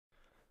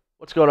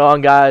What's going on,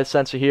 guys?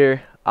 Censor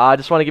here. I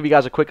just want to give you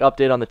guys a quick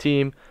update on the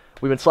team.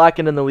 We've been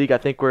slacking in the league. I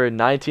think we're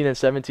 19 and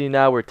 17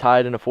 now. We're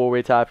tied in a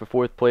four-way tie for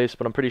 4th place,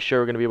 but I'm pretty sure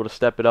we're going to be able to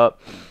step it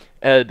up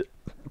and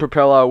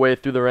propel our way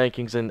through the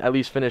rankings and at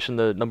least finish in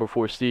the number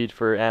 4 seed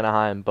for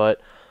Anaheim.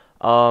 But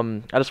I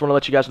just want to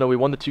let you guys know we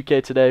won the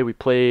 2K today. We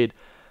played,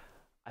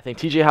 I think,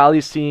 TJ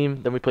Holly's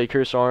team, then we played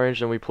Curse Orange,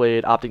 then we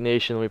played Optic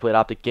Nation, then we played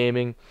Optic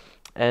Gaming,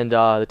 and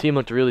the team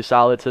looked really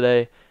solid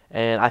today.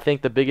 And I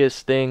think the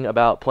biggest thing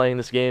about playing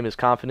this game is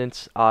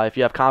confidence. If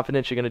you have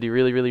confidence, you're going to do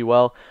really, really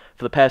well.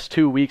 For the past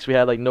 2 weeks, we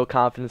had like no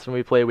confidence when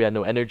we played. We had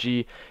no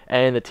energy,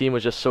 and the team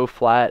was just so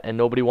flat, and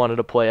nobody wanted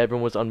to play.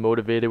 Everyone was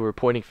unmotivated. We were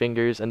pointing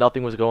fingers, and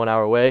nothing was going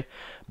our way.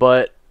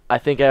 But I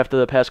think after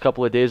the past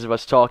couple of days of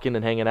us talking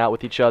and hanging out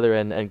with each other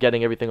and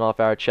getting everything off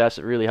our chest,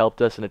 it really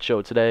helped us, and it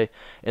showed today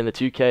in the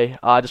 2K.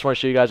 I just want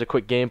to show you guys a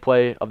quick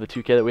gameplay of the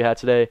 2K that we had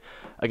today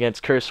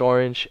against Curse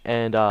Orange,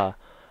 and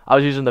I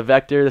was using the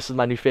Vector. This is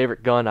my new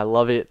favorite gun. I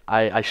love it.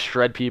 I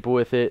shred people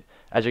with it,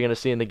 as you're going to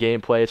see in the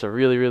gameplay. It's a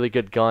really, really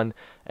good gun,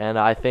 and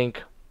I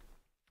think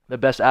the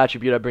best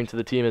attribute I bring to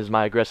the team is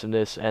my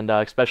aggressiveness, and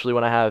especially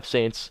when I have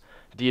Saints,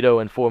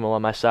 Dito, and Formal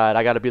on my side.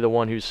 I got to be the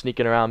one who's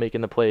sneaking around making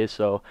the plays,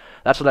 so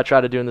that's what I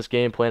try to do in this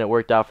gameplay, and it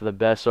worked out for the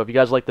best. So if you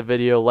guys like the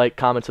video, like,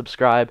 comment,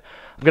 subscribe.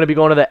 I'm going to be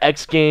going to the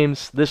X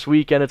Games this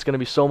weekend. It's going to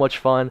be so much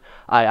fun.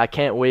 I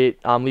can't wait.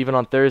 I'm leaving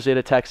on Thursday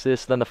to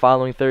Texas. Then the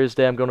following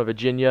Thursday, I'm going to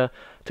Virginia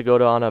to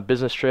go on a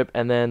business trip,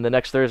 and then the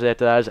next Thursday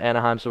after that is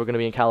Anaheim, so we're going to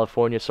be in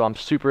California. So I'm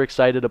super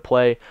excited to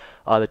play.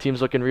 The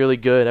team's looking really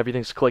good.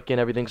 Everything's clicking.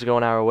 Everything's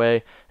going our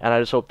way, and I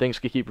just hope things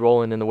can keep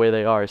rolling in the way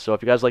they are. So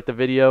if you guys like the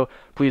video,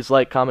 please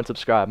like, comment,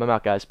 subscribe. I'm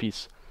out, guys.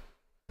 Peace.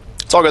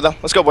 It's all good, though.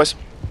 Let's go, boys.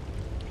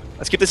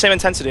 Let's keep the same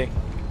intensity.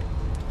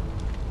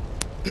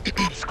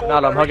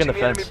 Not, I'm hugging the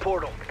fence.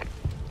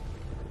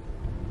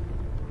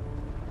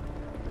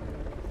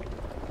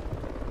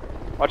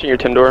 Watching your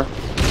tin door.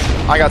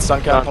 I got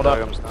stun cap. Hold up.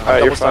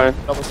 Alright, you're fine.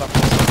 Double stun.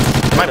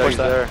 Might push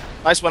that.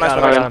 Nice one,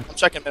 nice one. I'm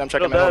checking mid, I'm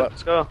checking mid. Hold up.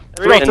 Let's go.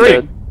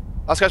 3-3.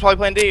 Last guy's probably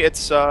playing D.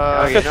 It's He's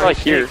like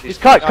here. He's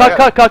cut.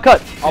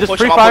 He's just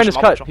pre-firing his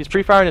cut. He's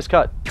pre-firing his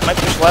cut. Might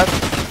push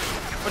left.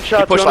 One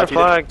shot, 200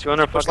 flag,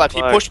 200 push left.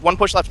 He pushed one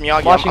push left from Yagi.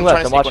 I'm watching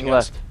left. I'm watching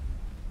left.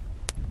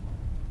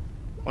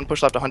 One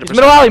push left, 100%. He's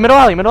middle alley, middle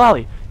alley, middle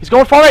alley. He's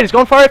going far right. He's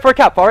going far right for a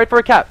cap. Far right for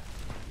a cap.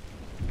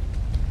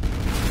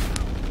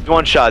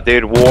 One shot,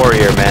 dude.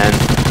 Warrior, man.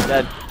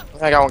 Dead.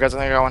 I think I got one, guys. I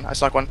think I got one. I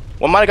snuck one.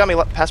 One might have got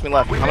me past me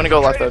left. I'm gonna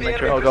go left though. Make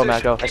sure. Oh, go,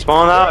 Matt. Go. I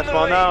spawned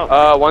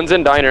out. One's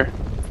in diner.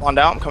 On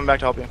down. I'm coming back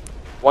to help you.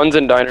 One's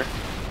in diner.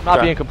 I'm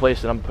not being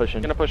complacent. I'm pushing.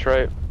 I'm gonna push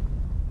right.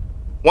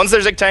 One's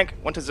their zig tank.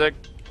 One to zig.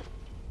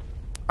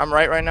 I'm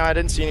right now. I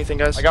didn't see anything,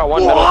 guys. I got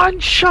one middle. One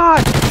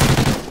shot.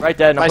 Right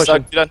dead. I'm nice,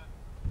 pushing. Doug. You done?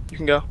 You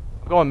can go.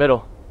 I'm going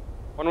middle.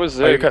 One was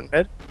Oh, you're zig. cutting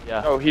mid?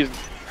 Yeah. Oh, he's.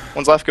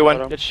 One's left. Good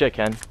win. Good shit,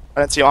 Ken.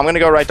 I didn't see him. I'm gonna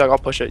go right, Doug. I'll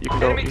push it. You can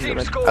go. You can go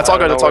mid. That's all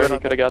good. That's all good. He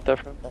could have got that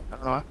from. I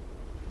don't know.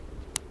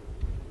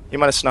 He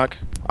might have snuck.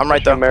 I'm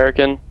right, Doug.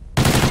 American.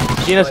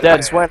 Gina's dead.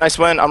 Nice win. Nice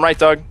win. I'm right,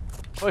 Doug.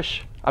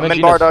 Push. I'm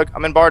in bar, Doug.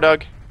 I'm in bar,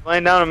 Doug.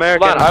 Laying down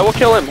American. Hold on, I will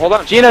kill him. Hold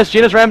on. Gina's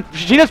ran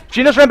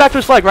back to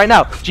his flag right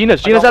now.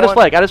 Gina's at his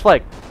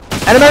flag.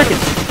 And American.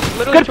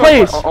 Good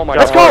plays. Oh my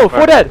Let's God. go.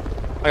 4 dead.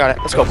 I got it.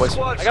 Let's go, boys.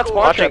 I got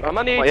spawn check. I'm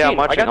on the 18. Yeah, I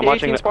got I'm the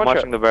watching 18 spawn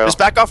check. the barrel. Just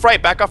back off right.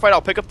 Back off right.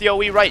 I'll pick up the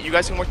OE right. You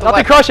guys can work the Nothing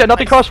left. cross yet.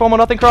 Nothing cross. Formal.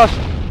 Nothing cross.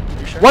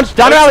 Sure? One's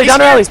down rally.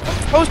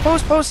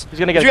 Post. He's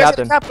gonna get You guys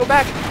captain. cap. Go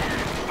back.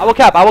 I will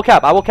cap. I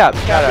got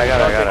it.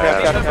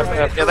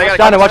 Yeah, they got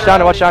Downer. Watch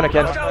downer,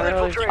 Ken.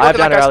 I have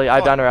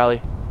downer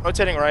rally.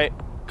 Rotating right.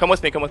 Come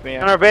with me.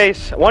 On our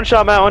base. One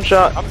shot, Matt. One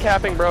shot. I'm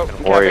capping, bro.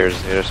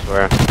 Warriors, dude. I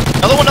swear.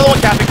 Another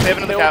one capping. They have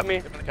another cap.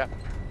 me.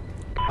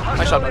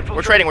 Nice shot, bud.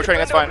 We're trading.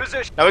 That's fine.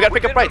 Now we gotta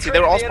pick up right. See, they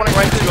were all spawning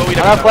right to OE.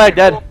 I'm on flag,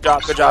 dead.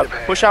 Good job.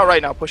 Push out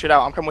right now. Push it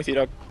out. I'm coming with you,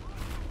 Doug.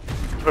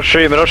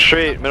 Middle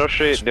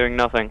street, doing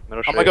nothing.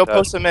 I'm gonna go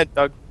post to mid,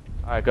 Doug.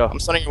 Alright, go. I'm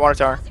stunning your water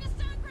tower.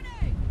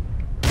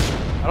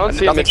 I don't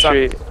see him in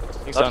street.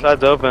 Left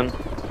side's open.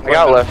 I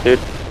got left, dude.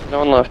 No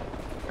one left.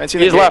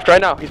 He's left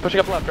right now. He's pushing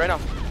up left right now.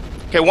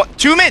 Okay,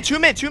 two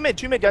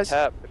mid, guys.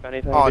 Cap, if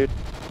anything, Oh. dude.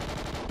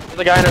 There's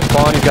a guy in his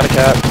spawn. He's got a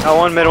cap. Got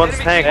one mid, one's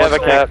tank. I have a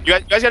cap. You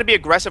guys gotta be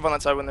aggressive on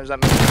that side when there's that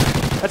mid.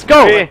 Let's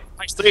go.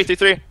 Nice,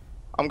 3.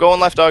 I'm going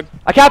left, Doug.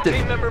 I capped it.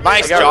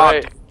 Nice got job.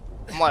 right.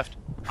 I'm left.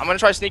 I'm gonna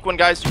try to sneak one,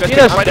 guys. You guys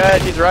Gina's right.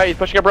 Dead. He's right. He's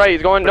pushing up right.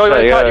 He's going. No, he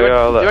went cut.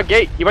 He went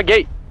gate. He went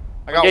gate.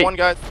 I got Gate. one,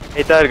 guys.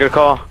 Hey, Dad, good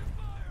call.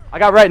 I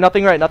got right.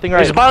 Nothing right.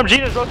 There's a bottom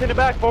Gina's rotated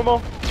back,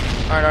 Formal.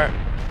 Alright.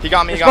 He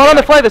got me. Spawn on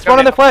the flag. Spawn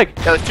on the flag.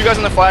 Yeah, there's 2 guys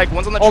on the flag.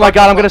 One's on the Oh my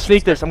God, I'm gonna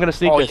sneak this. Oh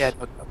yeah,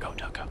 go.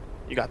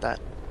 You got that.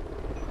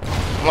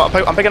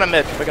 I'm picking a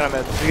mid.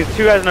 There's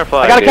 2 guys in their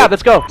flag. I got a cap.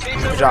 Let's go.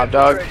 Good job,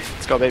 Doug.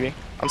 Let's go, baby.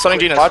 I'm stunning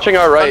Gina's. Watching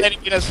our right.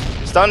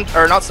 Stunned,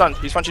 or not stunned.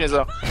 He's punching his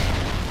though.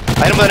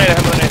 I hit him with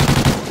a nade.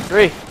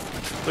 3.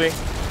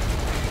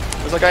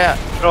 Where's that guy at?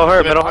 Middle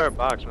hurt.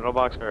 Middle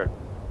box hurt.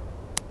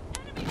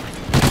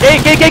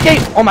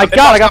 Gate. Oh my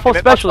God, I got full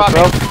specialist,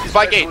 bro. He's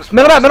by gate.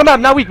 Middle map,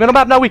 not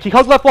weak. He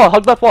hugged left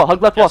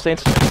wall,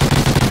 Saints.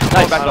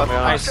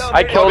 Nice.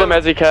 I killed him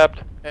as he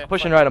capped. Yeah, I'm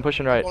pushing right. I'm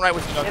pushing right. Going right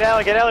with you,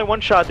 Doug. Get alley,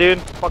 one shot, dude.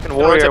 Fucking He's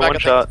warrior, back, one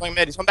shot. He's going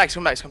mid. He's coming back. He's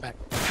coming back. He's coming back.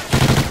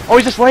 Oh,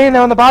 he's just laying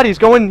there on the body. He's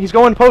going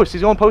post.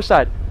 He's going post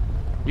side.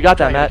 You got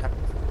that, Matt.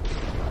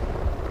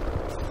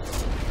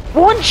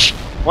 One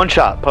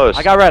shot, post.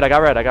 I got right. I got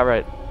right.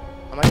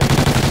 I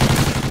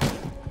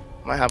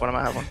might have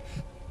one.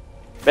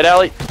 Mid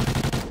alley.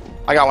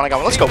 I got one.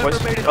 Let's go, boys.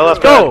 Let's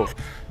go.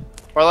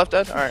 Far left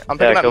dead? Alright, I'm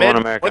picking up kill one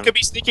mid. American. One could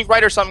be sneaking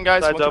right or something,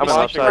 guys. Side's open,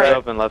 left side's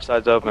open, left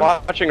side's open.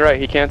 Watching right.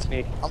 He can't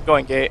sneak. I'm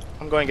going gate.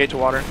 I'm going gate to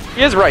water.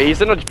 He is right.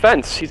 He's in the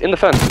fence. He's in the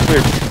fence. It's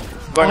weird.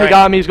 I'm going He right.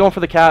 got me. He's going for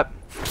the cap.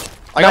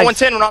 I got Nice.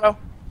 110, Renato.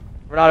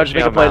 Renato, just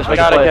make a play. Just I make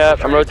a got a play.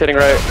 cap. I'm rotating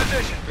right.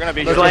 You're gonna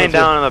be He's laying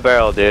down on the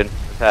barrel, dude.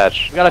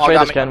 Attached. We gotta Oh, trade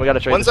got this, me. Ken. We gotta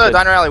trade One's this. kid.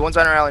 diner alley.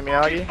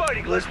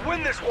 Miyagi. Let's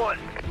win this one.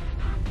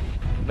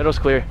 Middle's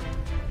clear.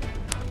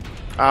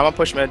 I'm gonna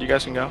push mid. You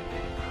guys can go.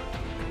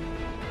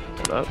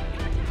 Hold up.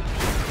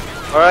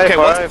 Okay,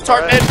 one's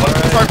start mid. One's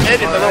start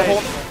mid in the little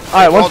hole.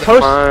 Alright, one's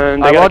post.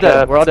 Fine, they Alright, we're all got a dead.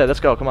 cap. We're all dead. Let's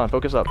go. Come on,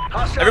 focus up.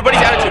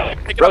 Everybody's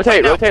attitude. Pick it up right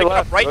Rotate, now. rotate Pick it up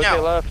left. right Rotate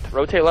now. left.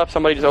 Rotate left.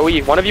 Somebody just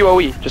OE. One of you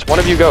OE. Just one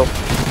of you go.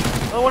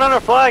 Oh, one on our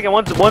flag, and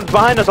one's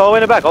behind us, all the way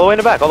in the back, all the way in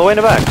the back.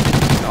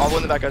 All the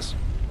way in the back, guys.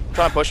 I'm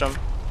trying to puch him.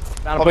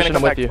 I'm pushing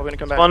him with you. Probably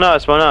gonna come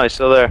back. Spawn out, he's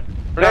still there.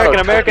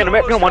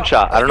 American, one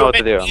shot. I don't know what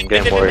to do. I'm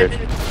getting worried.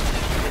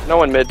 No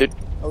one mid, dude.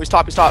 Oh, he's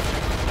top.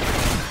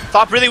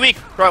 Top really weak,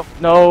 bro.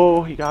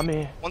 No, he got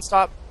me. One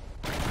stop.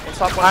 One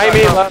stop. One I stop.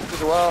 mean No. left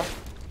as well.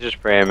 Just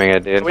framing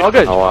it, dude. All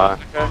good. Oh, wow.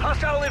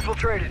 Hostile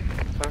infiltrated.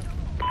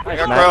 I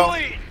got Matt. Crow.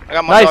 I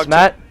got my Nice, dog.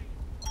 Matt.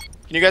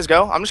 Can you guys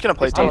go? I'm just gonna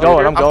play team. I'm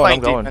going. I'm playing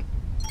going. team, man.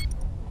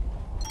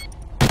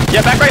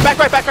 Yeah, back right.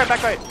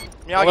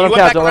 Miyagi, you Don't let him went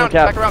cap, back don't let around. him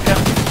cap. Back around,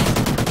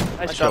 yeah.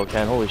 Nice Nice kill, job.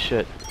 Ken. Holy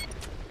shit.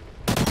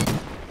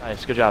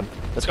 Nice, good job.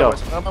 Let's Go, go.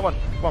 boys. One by one.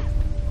 Come on.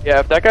 Yeah,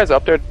 if that guy's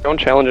up there, don't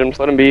challenge him. Just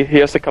let him be. He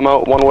has to come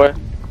out one way.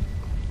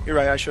 You're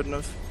right. I shouldn't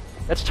have.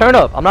 Let's turn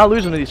up. I'm not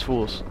losing to these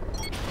fools.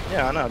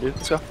 Yeah, I know, dude.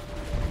 Let's go.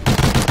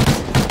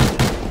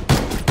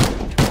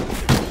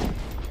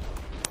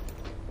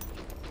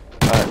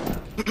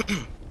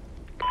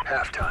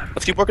 Halftime.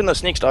 Let's keep working those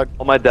sneaks, dog.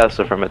 All my deaths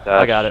are from attached.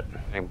 I got it.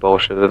 Being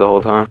bullshitted the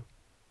whole time.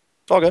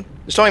 It's all good.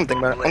 Just don't even think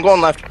about it. I'm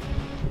going left.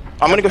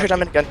 I'm gonna go straight down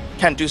mid again.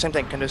 Ken, do the same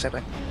thing.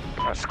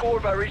 Score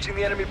by reaching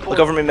the enemy Look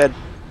over me mid.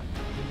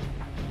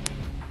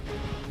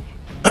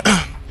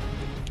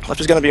 Left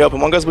is gonna be open.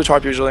 One goes blue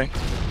tarp usually.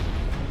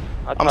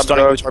 I'm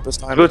stunning blue tarp this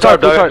time. Blue top,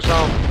 blue dog.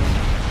 top.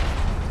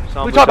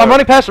 Blue top, I'm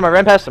running past him. I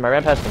ran past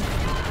him.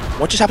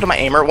 What just happened to my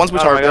aimer? One's blue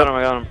I tarp.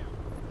 got him.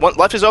 One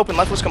left is open.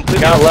 Left was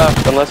completely Got open.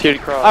 left, unless you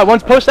cross. Alright,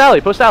 one's post alley.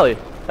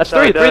 That's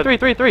Sorry,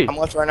 three. Dad. I'm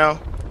left right now.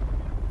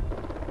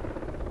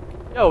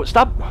 Yo,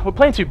 stop. We're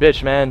playing too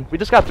bitch, man. We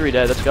just got 3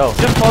 dead. Let's go.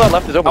 Just call that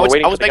left is open. I We're was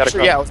waiting for making the sure.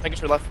 guy to Yeah, I cross. was making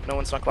sure left. No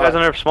one's stuck. Two guys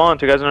on our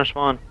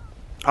spawn,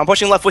 I'm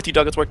pushing left with you,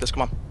 Doug. Let's work this.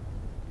 Come on.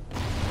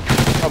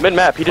 Oh, mid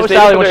map. He just Post made it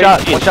alley, from one there.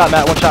 shot. One shot,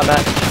 Matt.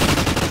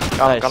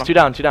 Got him. Nice. 2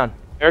 down.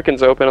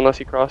 American's open unless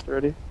he crossed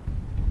already.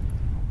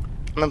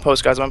 I'm in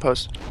post, guys. I'm in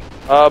post.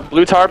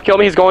 Blue tarp, kill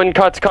me. He's going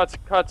cuts.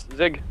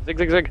 Zig.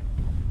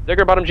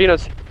 Zigger, bottom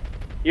Gina's.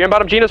 You're in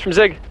bottom Gina's from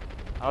Zig.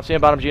 I don't see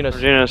him bottom Genus.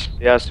 Genius,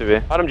 he has to be.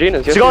 Bottom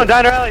Gina's. He's going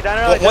diner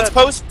alley, One's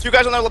post. 2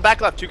 guys on their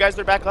back left. 2 guys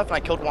their back left, and I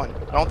killed one.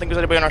 I don't think there's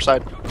anybody on our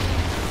side.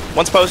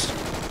 One's post.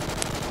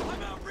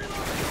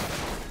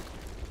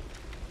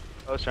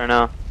 Post right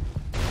now.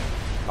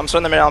 I'm still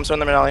in the mid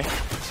alley.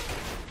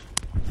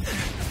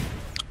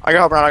 I got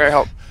help, Ron. I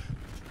got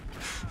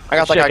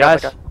that Shit, guy. I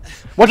got that guy.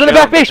 One's in the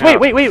Yeah, back base. yeah.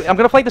 Wait. I'm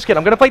gonna flank this kid.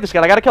 I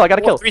gotta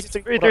kill.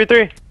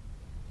 3.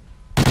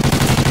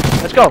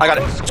 Let's go. I got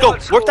it. Let's go.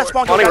 Work that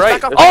spawn kill, Spawning guys.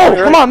 right. Back up. Oh,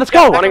 come on. Let's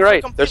go. Spawning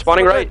right. They're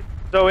spawning right.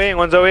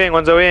 One's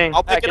OEing.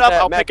 I'll pick it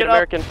up.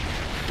 American.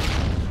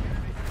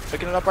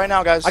 Picking it up right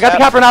now, guys. I got the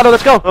cap, Renato.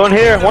 Let's go. One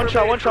here, one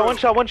shot,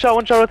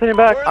 rotating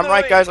back. I'm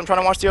right, guys. I'm trying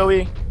to watch the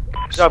OE. Good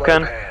job,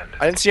 Ken.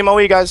 I didn't see him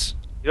OE, guys.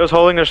 He was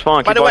holding their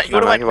spawn. Keep watching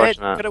that, man. Keep watching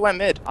Could that. have went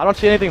mid. I don't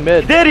see anything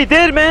mid. He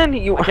did, man.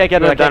 I can't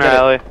get it. I can't Diner get it.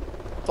 alley.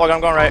 Plug,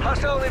 I'm going right.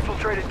 Hostile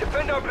infiltrated.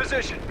 Defend our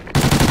position.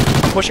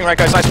 I'm pushing right,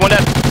 guys. Nice. One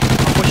dead.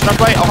 I'm pushing up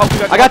right. I'll help you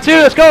guys. I got 2.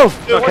 Let's go.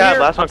 Dude, one here.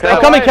 Last one, I'm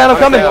coming, Ken. I'm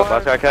coming.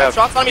 Last guy, cap.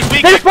 Shots on me.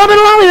 Speak. They spawned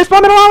middle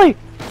alley.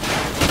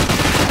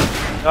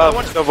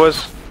 Go,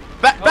 boys.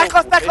 Back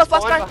left, They last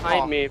spawned guy.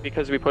 behind me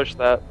because we pushed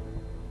that.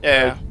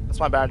 Yeah, that's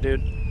my bad, dude.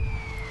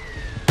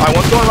 Alright,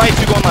 one's going right,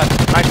 2 going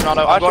left. Nice,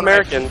 Renato. I'm Watch going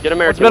American. Get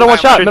American. Middle one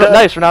shot.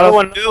 Nice, Renato.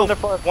 One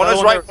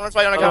is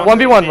right on account.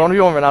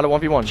 1v1, Renato.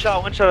 1v1.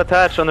 One shot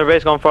attached on their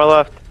base going far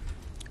left.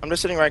 I'm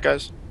just sitting right,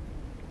 guys.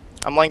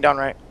 I'm laying down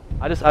right.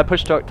 I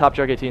pushed top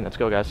jug 18. Let's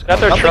go, guys. He's at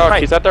their Nothing truck.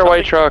 right. He's at their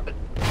white truck.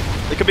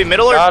 It could be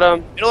middle or Got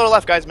him.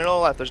 left, guys. Middle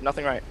or left. There's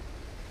nothing right.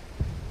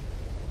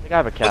 I think I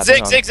have a cap.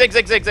 Zig.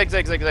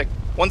 Hang on.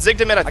 One zig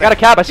to mid, I I think. got a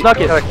cap. I snuck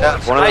it. One of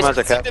them has a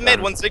Zig cap. to mid.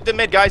 One zig to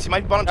mid, guys. He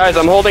might be bottom. Guys,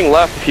 I'm holding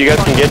left if you guys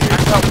can get me.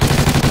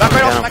 Back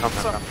right Yeah, off. I'm Back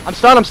coming. I'm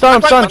stunned. One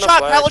stunned.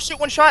 shot. Kylo shoot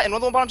 1 shot and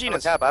one bottom I have a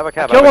Genus. cap, I have a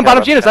cap. Kill one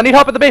bottom Genus. I need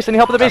help at the base.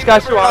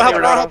 Guys.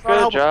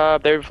 Good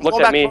job. They've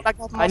looked at me.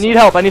 I need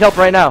help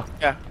right now.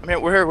 Yeah, I'm here.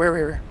 We're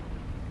here.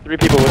 3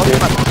 people with you.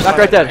 Back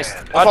right there.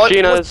 Watch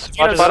Gina's.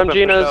 Watch bottom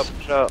Gina's.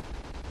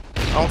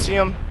 I don't see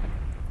him.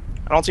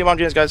 I don't see him on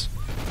Genius, guys.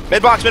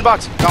 Mid box, mid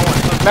box. Got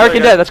one.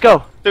 American dead. Let's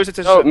go.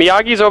 Oh,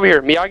 Miyagi's over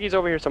here. Miyagi's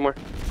over here somewhere.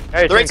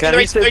 Hey, They're 18, they're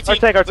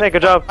 18, our tank,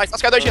 good job. Nice,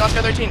 let's go 13, let's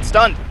go 13.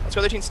 Stunned. Let's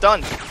go 13,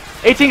 stunned.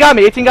 18 got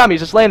me. 18 got me.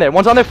 He's just laying there.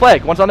 One's on their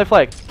flag. One's on their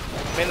flag.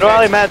 Middle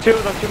alley, Matt, 2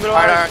 of them, 2 middle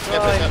alley. Alright,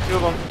 skip. Two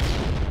of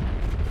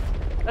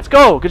them. Let's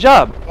go. Good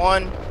job.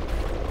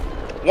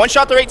 One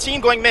shot, they're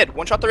 18, going mid.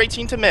 One shot, they're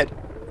 18 to mid.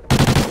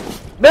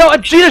 Middle.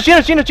 Genius.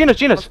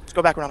 Let's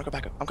go back around, go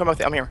back up. I'm coming with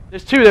you, I'm here.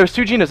 There's two. There was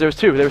two Genius. There was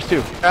two.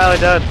 Alley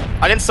dead.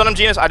 I didn't stun him,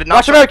 Genius. I did not.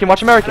 Watch American.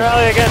 Watch American.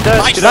 Alley again, dead.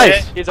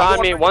 Nice. He's on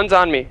me. One's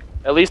on me.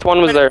 At least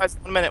one was there.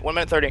 1 minute, 1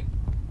 minute 30.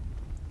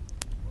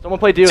 Someone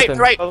play D with him.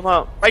 Right, Pull them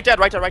out. right dead,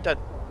 right dead, right dead.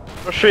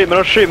 Middle street.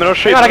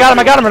 Hang on,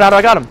 I got him, Renato.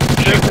 I got him.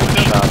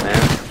 Shot,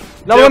 man.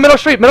 No, we're middle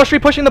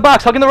street pushing the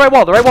box, hugging the right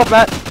wall,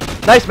 Matt.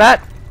 Nice,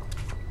 Matt.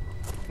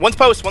 One's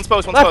post.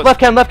 Left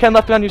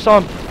Ken, you saw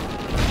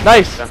him.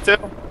 Nice. Two.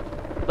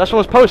 Last one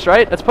was post,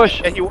 right? Let's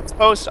push. Yeah, he was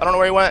post. I don't know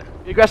where he went.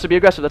 Be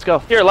aggressive, let's go.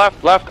 Here,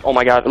 left. Oh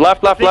my god.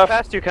 Left.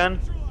 Fast you can.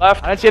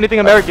 Left. I didn't see anything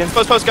American.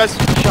 Post, guys.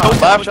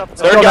 Shot. Left.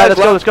 Let's Third go, guy. Matt,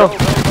 let's go.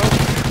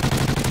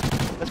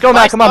 Let's go,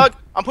 Matt, Nice, come on. Doug.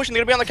 I'm pushing,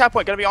 they're gonna be on the cap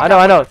point, gonna be on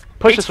I know.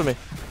 Push this for me.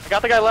 I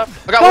got the guy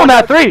left. I got Go, one.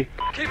 Matt, 3.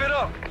 Keep it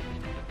up.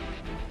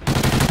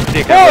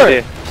 4.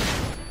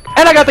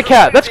 And I got the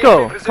cat. Let's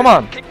go. Come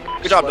on.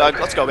 Good job, Doug.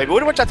 Let's go, baby.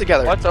 We watch that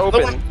together. What's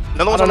open? Another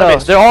I one's don't on know. the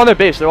base.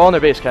 They're all on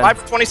their base, Ken. 5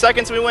 for 20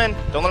 seconds, we win.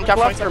 Don't let them cap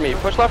Push left 20 for me.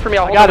 seconds. Push left for me.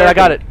 I'll I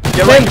got it.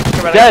 Get right. Ken,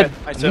 Get right. dead.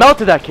 Nice, too.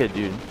 Melted that kid,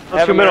 dude.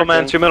 Two middle,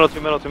 man. American. Two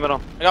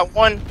middle. I got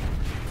one.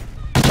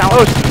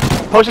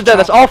 Post is dead.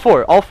 That's all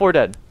 4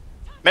 dead.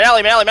 Man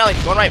alley.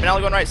 Going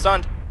right.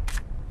 Stunned.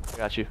 I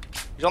got you.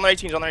 He's on their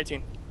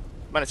 18.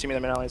 Might have seen me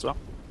in the man alley as well.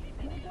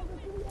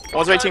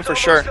 One's their 18 for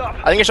sure.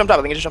 I think he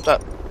jumped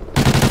up.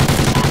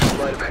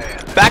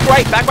 Back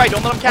right.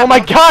 Don't let him cap. Oh my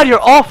god,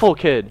 you're awful,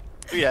 kid.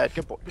 Yeah,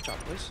 good job,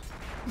 boys.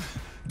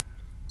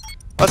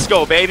 Let's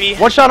go, baby.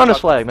 One shot on his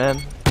flag,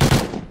 man.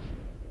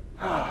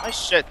 Nice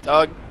shit,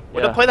 Doug.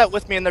 Way Yeah. to play that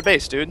with me in their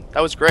base, dude.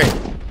 That was great.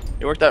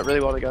 We worked out really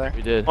well together.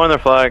 We did. On their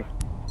flag.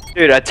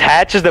 Dude,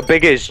 attach is the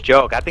biggest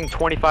joke. I think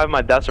 25 of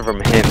my deaths are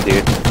from him,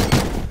 dude.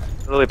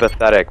 Really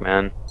pathetic,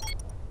 man.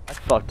 I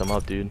fucked them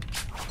up, dude.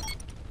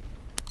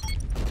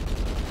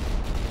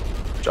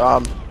 Good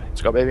job.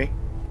 Let's go, baby.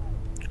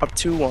 Up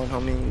 2-1,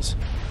 homies.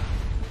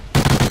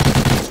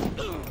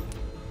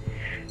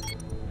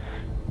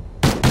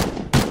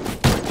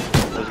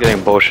 I was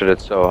getting bullshitted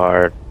so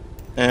hard.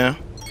 Yeah.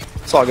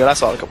 It's all good. I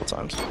saw it a couple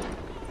times.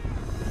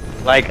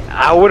 Like,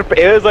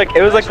 it was like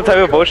the type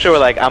of bullshit where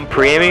like I'm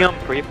pre-aiming him,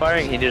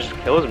 pre-firing, he just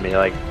kills me.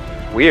 Like,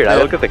 weird. I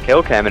Yeah. look at the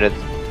kill cam and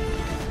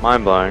it's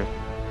mind-blowing.